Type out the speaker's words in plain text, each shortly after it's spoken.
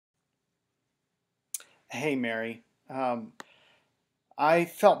Hey, Mary. I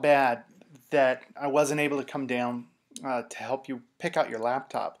felt bad that I wasn't able to come down to help you pick out your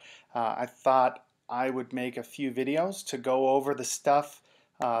laptop. I thought I would make a few videos to go over the stuff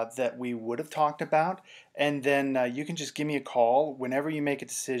that we would have talked about, and then you can just give me a call whenever you make a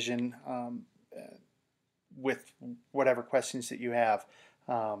decision with whatever questions that you have.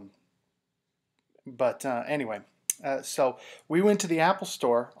 Um, but anyway, so we went to the Apple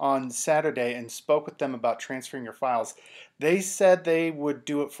Store on Saturday and spoke with them about transferring your files. They said they would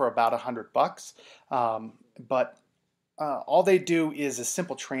do it for about $100, but all they do is a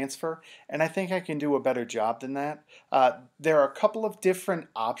simple transfer, and I think I can do a better job than that. There are a couple of different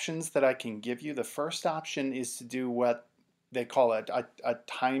options that I can give you. The first option is to do what they call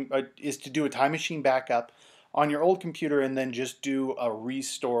is to do a time machine backup on your old computer and then just do a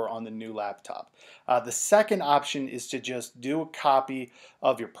restore on the new laptop. The second option is to just do a copy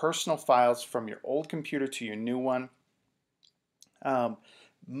of your personal files from your old computer to your new one. Um,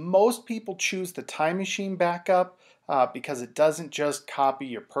 Most people choose the time machine backup because it doesn't just copy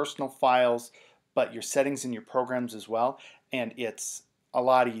your personal files, but your settings and your programs as well, and it's a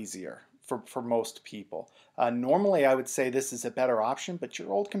lot easier for most people. Normally, I would say this is a better option, but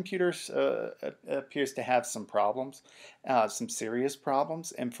your old computer appears to have some problems, some serious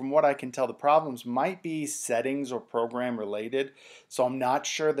problems, and from what I can tell, the problems might be settings or program related, so I'm not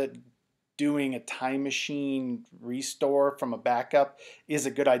sure that doing a time machine restore from a backup is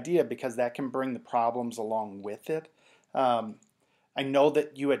a good idea because that can bring the problems along with it. Um, I know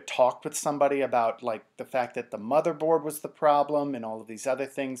that you had talked with somebody about like the fact that the motherboard was the problem and all of these other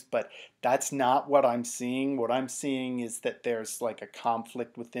things, but that's not what I'm seeing. What I'm seeing is that there's like a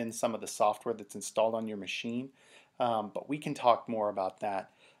conflict within some of the software that's installed on your machine. But we can talk more about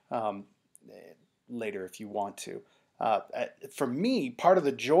that um, later if you want to. For me, part of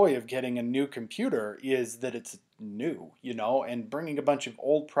the joy of getting a new computer is that it's new, and bringing a bunch of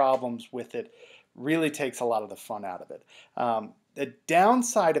old problems with it really takes a lot of the fun out of it. The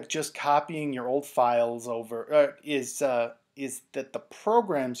downside of just copying your old files over is that the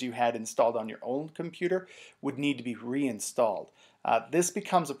programs you had installed on your old computer would need to be reinstalled. This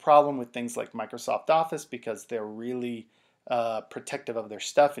becomes a problem with things like Microsoft Office because they're really protective of their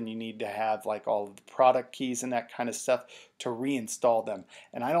stuff, and you need to have like all of the product keys and that kind of stuff to reinstall them.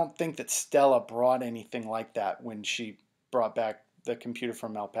 And I don't think that Stella brought anything like that when she brought back the computer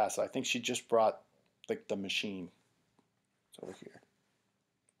from El Paso. I think she just brought like the machine. It's over here,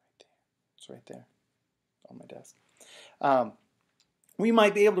 right there. It's right there on my desk. Um, we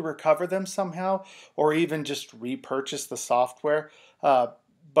might be able to recover them somehow, or even just repurchase the software. Uh,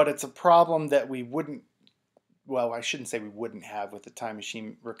 but it's a problem that we wouldn't, well, I shouldn't say we wouldn't have with the time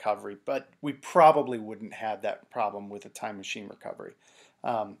machine recovery, but we probably wouldn't have that problem with a time machine recovery.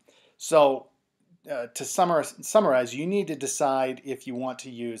 Um, so to summarize, you need to decide if you want to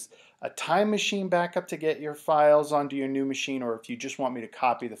use a time machine backup to get your files onto your new machine, or if you just want me to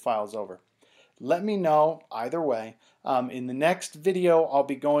copy the files over. Let me know either way. In the next video, I'll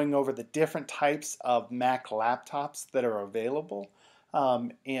be going over the different types of Mac laptops that are available,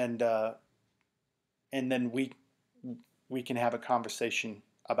 and then we can have a conversation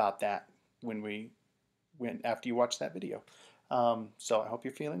about that when after you watch that video. So I hope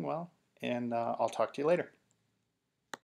you're feeling well, and I'll talk to you later.